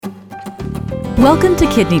Welcome to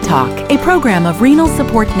Kidney Talk, a program of Renal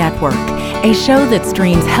Support Network, a show that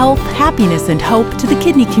streams health, happiness, and hope to the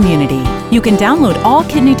kidney community. You can download all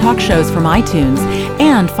Kidney Talk shows from iTunes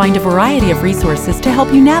and find a variety of resources to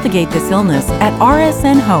help you navigate this illness at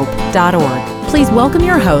rsnhope.org. Please welcome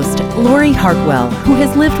your host, Lori Hartwell, who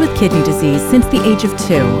has lived with kidney disease since the age of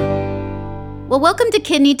 2. Well, welcome to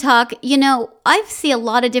Kidney Talk. I see a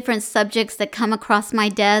lot of different subjects that come across my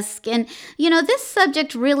desk. And, this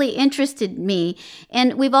subject really interested me.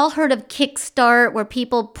 And we've all heard of Kickstart, where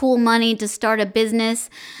people pool money to start a business.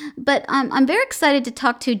 But I'm very excited to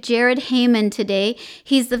talk to Jared Heyman today.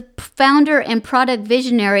 He's the founder and product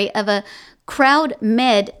visionary of a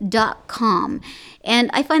CrowdMed.com. And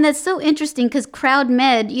I find that so interesting because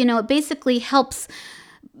CrowdMed, it basically helps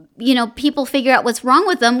people figure out what's wrong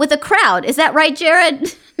with them with a crowd. Is that right,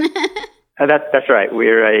 Jared? That's right.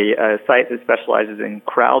 We're a site that specializes in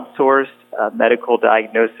crowdsourced medical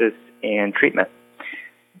diagnosis and treatment,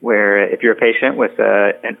 where if you're a patient with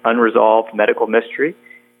an unresolved medical mystery,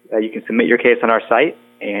 you can submit your case on our site,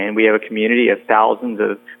 and we have a community of thousands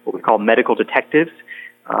of what we call medical detectives.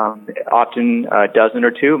 Often a dozen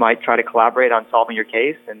or two might try to collaborate on solving your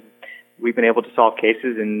case, and we've been able to solve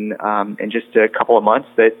cases in just a couple of months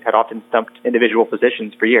that had often stumped individual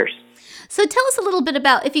physicians for years. So tell us a little bit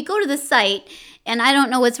about, if you go to the site and I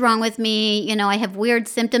don't know what's wrong with me, I have weird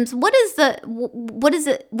symptoms, what do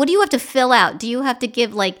you have to fill out? Do you have to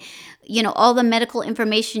give all the medical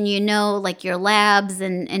information, like your labs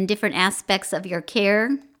and different aspects of your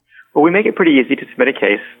care? Well, we make it pretty easy to submit a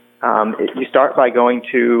case. You start by going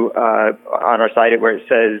to, on our site where it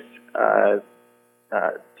says,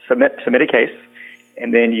 submit a case,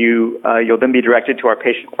 and then you'll then be directed to our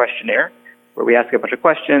patient questionnaire, where we ask a bunch of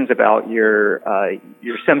questions about your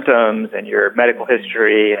symptoms and your medical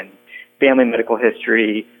history and family medical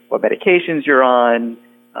history, what medications you're on,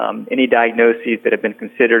 any diagnoses that have been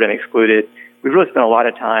considered and excluded. We've really spent a lot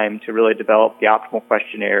of time to really develop the optimal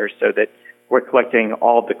questionnaire so that we're collecting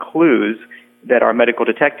all the clues that our medical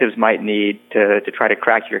detectives might need to try to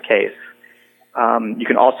crack your case. You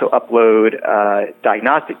can also upload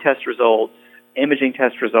diagnostic test results, imaging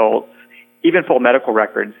test results, even full medical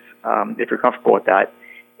records if you're comfortable with that.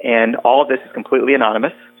 And all of this is completely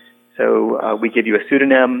anonymous. So we give you a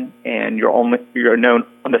pseudonym, and you're known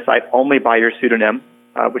on the site only by your pseudonym,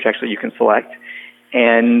 which actually you can select.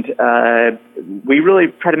 And we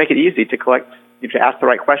really try to make it easy to ask the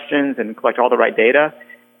right questions and collect all the right data.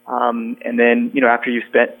 And then, after you've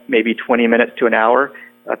spent maybe 20 minutes to an hour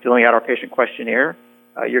filling out our patient questionnaire,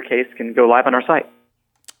 your case can go live on our site.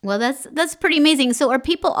 Well, that's pretty amazing. So are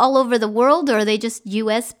people all over the world, or are they just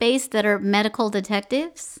U.S.-based that are medical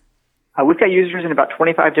detectives? We've got users in about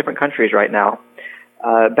 25 different countries right now.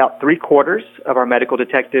 About 3/4 of our medical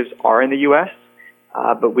detectives are in the U.S.,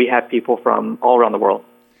 but we have people from all around the world.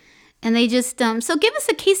 And they just, so give us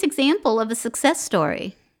a case example of a success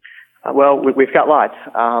story. Well, we've got lots.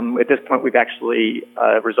 At this point, we've actually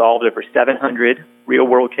resolved over 700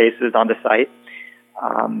 real-world cases on the site,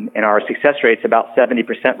 and our success rate's about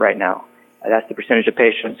 70% right now. That's the percentage of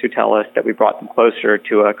patients who tell us that we brought them closer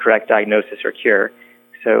to a correct diagnosis or cure.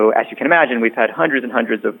 So, as you can imagine, we've had hundreds and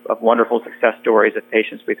hundreds of wonderful success stories of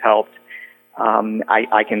patients we've helped. I'm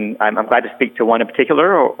glad to speak to one in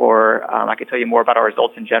particular, or I can tell you more about our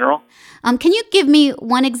results in general. Can you give me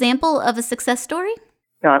one example of a success story?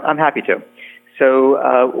 No, I'm happy to. So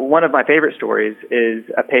one of my favorite stories is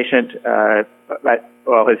a patient,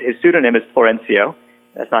 his pseudonym is Florencio.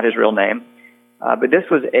 That's not his real name. But this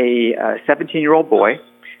was a 17-year-old boy.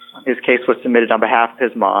 His case was submitted on behalf of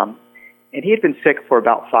his mom. And he had been sick for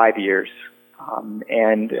about 5 years.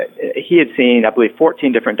 And he had seen, I believe,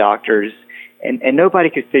 14 different doctors, and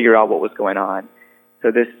nobody could figure out what was going on.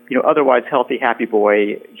 So this, otherwise healthy, happy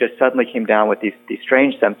boy just suddenly came down with these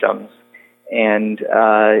strange symptoms. And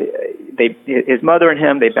his mother and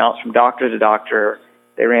him, they bounced from doctor to doctor.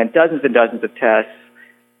 They ran dozens and dozens of tests,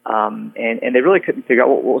 and they really couldn't figure out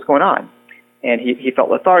what was going on. And he felt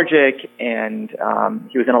lethargic, and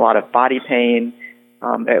he was in a lot of body pain.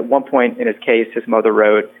 At one point in his case, his mother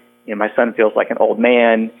wrote, "My son feels like an old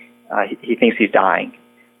man. He thinks he's dying."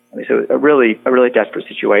 So a really desperate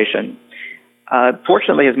situation.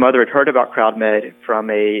 Fortunately, his mother had heard about CrowdMed from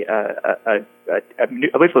I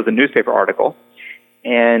believe it was a newspaper article,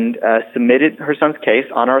 and submitted her son's case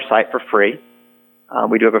on our site for free.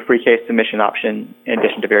 We do have a free case submission option in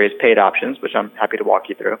addition to various paid options, which I'm happy to walk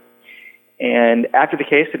you through. And after the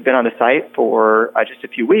case had been on the site for just a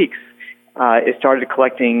few weeks, it started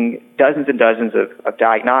collecting dozens and dozens of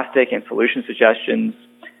diagnostic and solution suggestions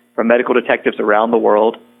from medical detectives around the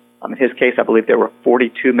world. In his case, I believe there were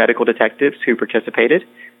 42 medical detectives who participated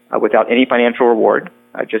without any financial reward,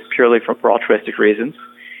 just purely for altruistic reasons.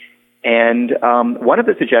 And one of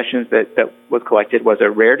the suggestions that was collected was a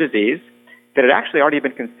rare disease that had actually already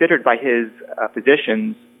been considered by his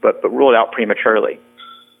physicians, but ruled out prematurely.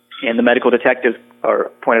 And the medical detectives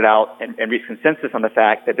pointed out and reached consensus on the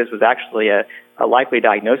fact that this was actually a likely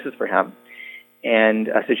diagnosis for him, and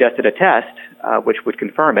suggested a test which would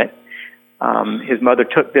confirm it. His mother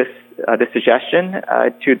took this suggestion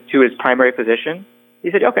to his primary physician. He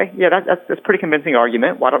said, "Okay, yeah, that's a pretty convincing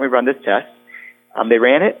argument. Why don't we run this test?" They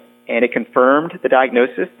ran it, and it confirmed the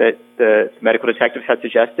diagnosis that the medical detectives had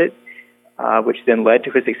suggested, which then led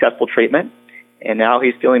to his successful treatment. And now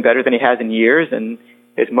he's feeling better than he has in years, and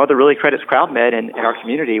his mother really credits CrowdMed and our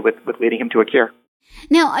community with leading him to a cure.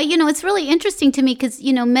 Now, it's really interesting to me because,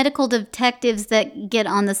 medical detectives that get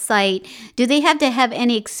on the site, do they have to have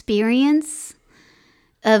any experience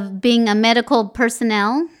of being a medical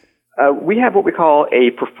personnel? We have what we call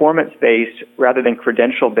a performance-based rather than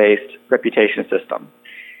credential-based reputation system.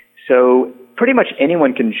 So pretty much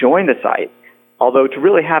anyone can join the site, although to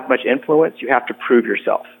really have much influence, you have to prove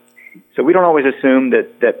yourself. So we don't always assume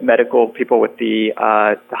that medical people with the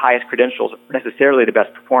highest credentials are necessarily the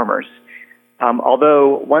best performers.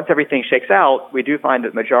 Although once everything shakes out, we do find that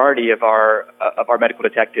the majority of our medical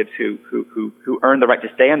detectives who earn the right to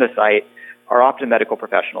stay on the site are often medical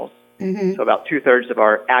professionals. Mm-hmm. So about 2/3 of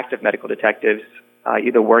our active medical detectives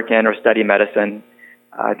either work in or study medicine.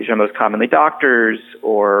 These are most commonly doctors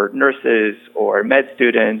or nurses or med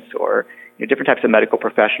students or different types of medical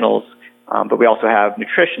professionals. But we also have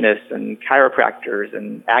nutritionists and chiropractors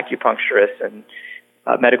and acupuncturists and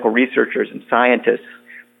medical researchers and scientists,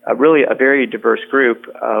 really a very diverse group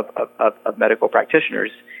of medical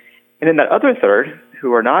practitioners. And then that other third,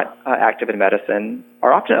 who are not active in medicine,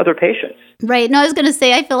 are often other patients. Right. No, I was going to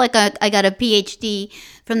say, I feel like I got a PhD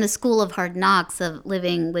from the School of Hard Knocks of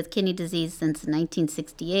living with kidney disease since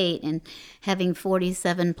 1968 and having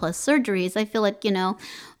 47 plus surgeries. I feel like,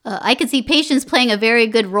 I could see patients playing a very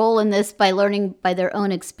good role in this by learning by their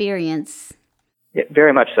own experience. Yeah,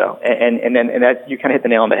 very much so. And that you kind of hit the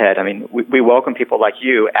nail on the head. I mean, we welcome people like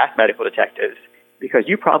you as medical detectives because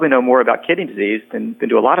you probably know more about kidney disease than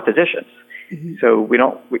do a lot of physicians. Mm-hmm. So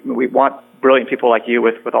we want brilliant people like you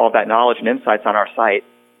with all of that knowledge and insights on our site,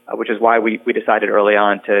 which is why we decided early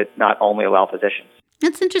on to not only allow physicians.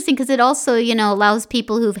 That's interesting because it also, allows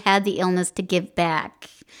people who've had the illness to give back,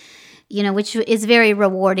 which is very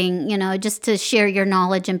rewarding, just to share your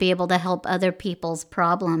knowledge and be able to help other people's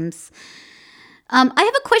problems. I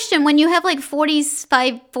have a question. When you have like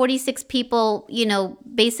 45, 46 people,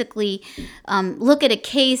 basically look at a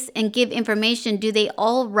case and give information, do they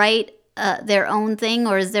all write their own thing,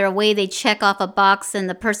 or is there a way they check off a box and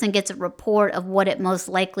the person gets a report of what it most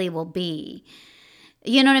likely will be?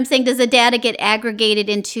 You know what I'm saying? Does the data get aggregated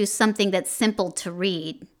into something that's simple to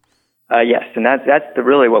read? Yes, and that's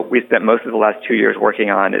really what we spent most of the last 2 years working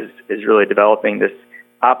on is really developing this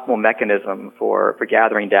optimal mechanism for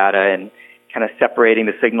gathering data and kind of separating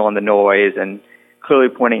the signal and the noise and clearly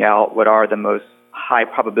pointing out what are the most high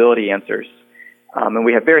probability answers. And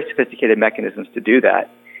we have very sophisticated mechanisms to do that.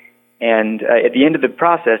 And at the end of the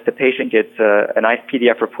process, the patient gets a nice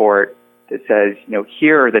PDF report that says,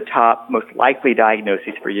 here are the top most likely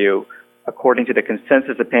diagnoses for you according to the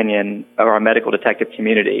consensus opinion of our medical detective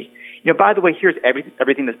community. By the way, here's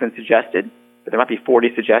everything that's been suggested, but there might be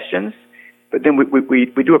 40 suggestions. But then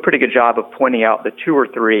we do a pretty good job of pointing out the 2 or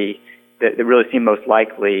 3 that really seem most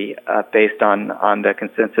likely based on the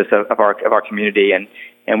consensus of our community,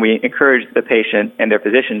 and we encourage the patient and their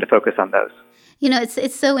physician to focus on those.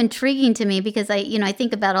 It's so intriguing to me because I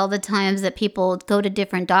think about all the times that people go to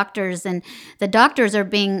different doctors and the doctors are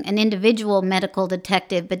being an individual medical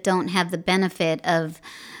detective but don't have the benefit of,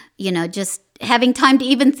 just having time to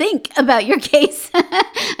even think about your case.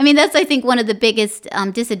 I mean, that's, I think, one of the biggest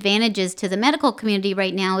disadvantages to the medical community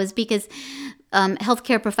right now is because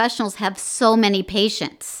healthcare professionals have so many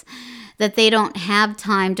patients that they don't have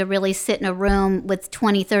time to really sit in a room with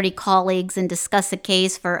 20, 30 colleagues and discuss a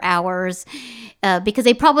case for hours because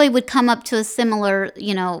they probably would come up to a similar,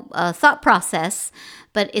 thought process,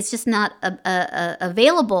 but it's just not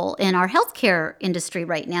available in our healthcare industry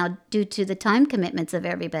right now due to the time commitments of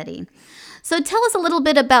everybody. So tell us a little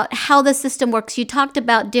bit about how the system works. You talked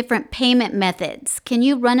about different payment methods. Can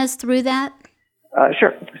you run us through that?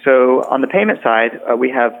 Sure. So on the payment side, we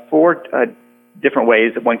have 4 different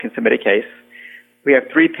ways that one can submit a case. We have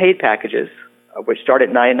 3 paid packages, which start at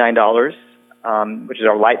 $99, which is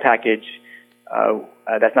our light package.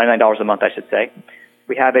 That's $99 a month, I should say.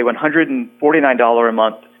 We have a $149 a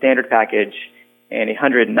month standard package and a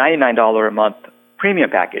 $199 a month premium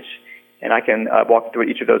package. and I can walk you through what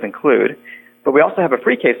each of those include. But we also have a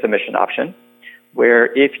free case submission option, where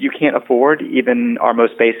if you can't afford even our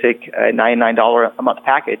most basic $99 a month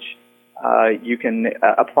package, you can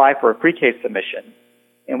apply for a free case submission.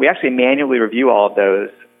 And we actually manually review all of those,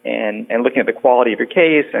 and looking at the quality of your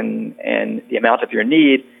case and the amount of your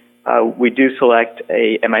need, we do select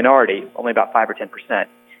a minority, only about 5 or 10%.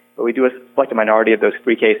 But we do select a minority of those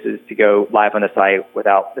free cases to go live on the site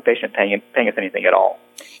without the patient paying us anything at all.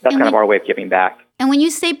 That's kind of our way of giving back. And when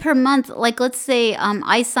you say per month, like let's say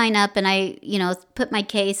I sign up and I, put my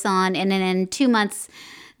case on, and then in 2 months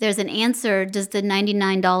there's an answer, does the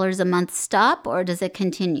 $99 a month stop, or does it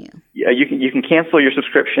continue? Yeah, you can cancel your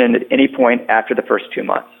subscription at any point after the first 2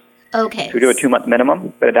 months. Okay. So we do a 2-month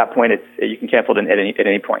minimum, but at that point you can cancel it at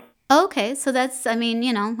any point. Okay, so that's,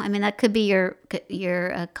 that could be your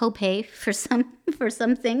copay for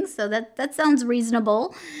some things. So that sounds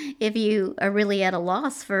reasonable if you are really at a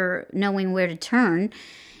loss for knowing where to turn.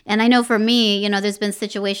 And I know for me, there's been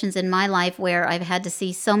situations in my life where I've had to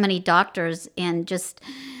see so many doctors and just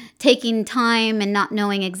taking time and not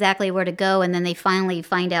knowing exactly where to go, and then they finally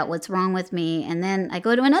find out what's wrong with me, and then I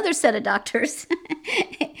go to another set of doctors.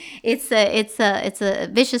 It's a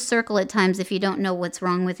vicious circle at times if you don't know what's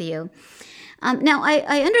wrong with you. Now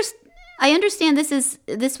I understand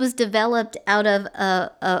this was developed out of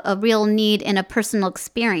a real need and a personal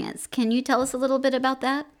experience. Can you tell us a little bit about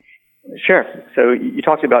that? Sure. So you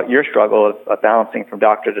talked about your struggle of balancing from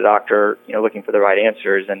doctor to doctor, looking for the right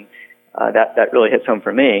answers, and that really hits home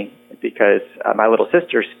for me because my little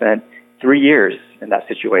sister spent 3 years in that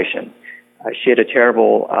situation. She had a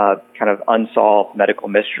terrible kind of unsolved medical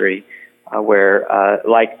mystery where,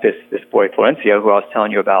 like this boy Florencio, who I was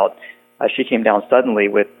telling you about, she came down suddenly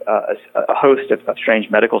with a host of strange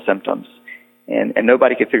medical symptoms, and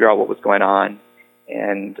nobody could figure out what was going on.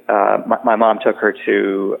 And my mom took her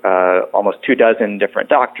to almost 24 different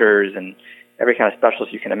doctors and every kind of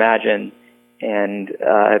specialist you can imagine, and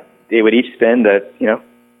they would each spend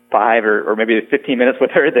 5 or maybe 15 minutes with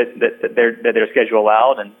her that their schedule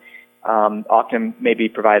allowed, and often maybe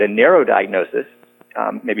provide a narrow diagnosis,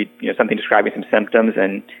 maybe something describing some symptoms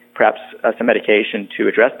and perhaps some medication to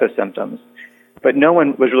address those symptoms. But no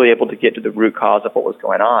one was really able to get to the root cause of what was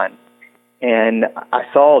going on. And I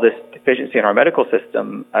saw this deficiency in our medical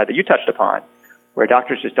system that you touched upon, where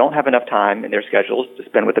doctors just don't have enough time in their schedules to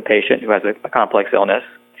spend with a patient who has a complex illness.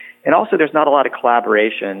 And also there's not a lot of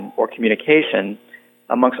collaboration or communication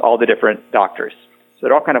amongst all the different doctors. So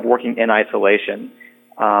they're all kind of working in isolation,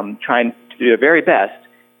 trying to do their very best,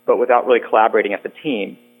 but without really collaborating as a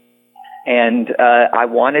team. And I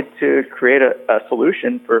wanted to create a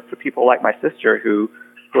solution for people like my sister who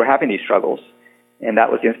are having these struggles. And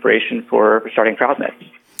that was the inspiration for starting CrowdMed.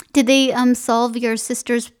 Did they solve your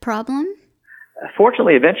sister's problem?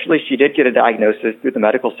 Fortunately, eventually she did get a diagnosis through the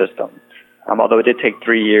medical system. Although it did take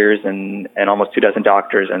 3 years and almost 24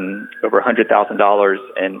 doctors and over $100,000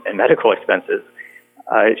 in medical expenses.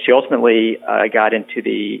 She ultimately got into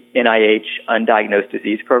the NIH Undiagnosed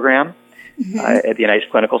Disease Program at the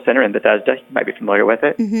NIH Clinical Center in Bethesda. You might be familiar with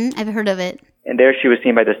it. Mm-hmm. I've heard of it. And there she was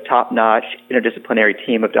seen by this top-notch interdisciplinary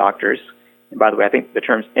team of doctors. And by the way, I think the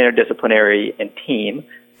terms interdisciplinary and team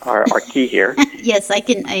are key here. Yes, I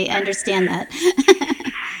understand that.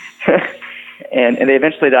 And they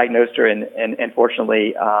eventually diagnosed her and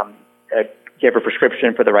fortunately gave her a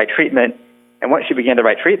prescription for the right treatment. And once she began the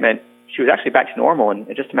right treatment, she was actually back to normal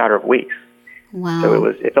in just a matter of weeks. Wow. So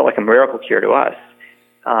it felt like a miracle cure to us.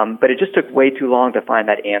 But it just took way too long to find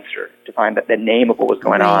that answer, to find the name of what was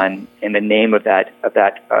going on and the name of that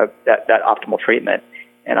optimal treatment.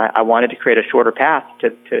 And I wanted to create a shorter path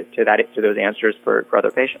to those answers for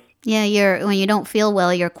other patients. Yeah, when you don't feel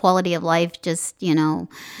well, your quality of life just, you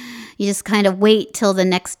just kind of wait till the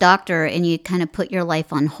next doctor and you kind of put your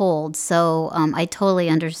life on hold. So I totally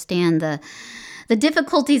understand the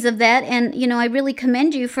difficulties of that. And, I really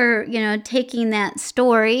commend you for, taking that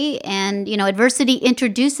story. And, adversity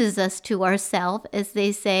introduces us to ourselves, as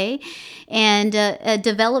they say, and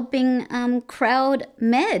developing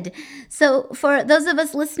CrowdMed. So for those of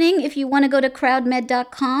us listening, if you want to go to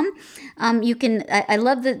crowdmed.com, you can, I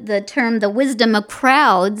love the term, the wisdom of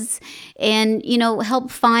crowds, and,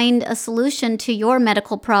 help find a solution to your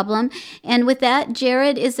medical problem. And with that,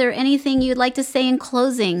 Jared, is there anything you'd like to say in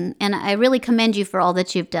closing? And I really commend you for all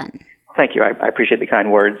that you've done. Thank you. I appreciate the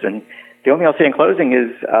kind words. And the only thing I'll say in closing is,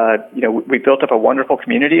 we built up a wonderful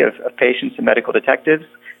community of patients and medical detectives,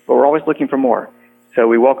 but we're always looking for more. So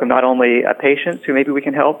we welcome not only patients who maybe we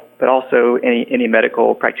can help, but also any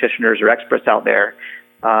medical practitioners or experts out there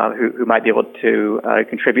who might be able to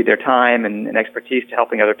contribute their time and expertise to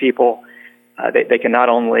helping other people. they can not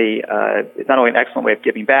only it's not only an excellent way of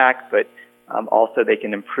giving back, but also they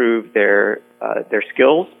can improve their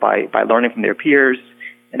skills by learning from their peers,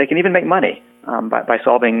 and they can even make money by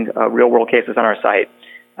solving real-world cases on our site.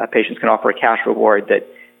 Patients can offer a cash reward that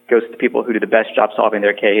goes to the people who do the best job solving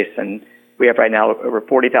their case, and we have right now over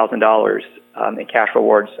 $40,000 in cash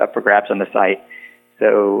rewards up for grabs on the site.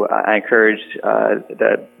 So I encourage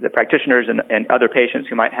the practitioners and other patients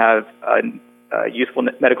who might have useful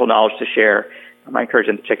medical knowledge to share. I encourage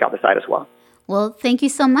them to check out the site as well. Well, thank you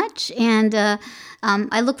so much, and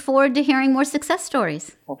I look forward to hearing more success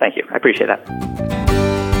stories. Well, thank you. I appreciate that.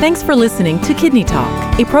 Thanks for listening to Kidney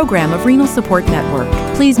Talk, a program of Renal Support Network.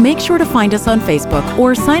 Please make sure to find us on Facebook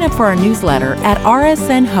or sign up for our newsletter at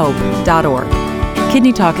rsnhope.org.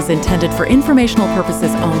 Kidney Talk is intended for informational purposes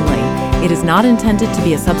only. It is not intended to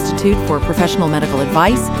be a substitute for professional medical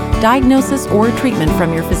advice, diagnosis, or treatment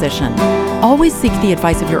from your physician. Always seek the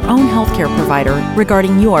advice of your own healthcare provider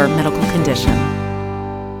regarding your medical condition.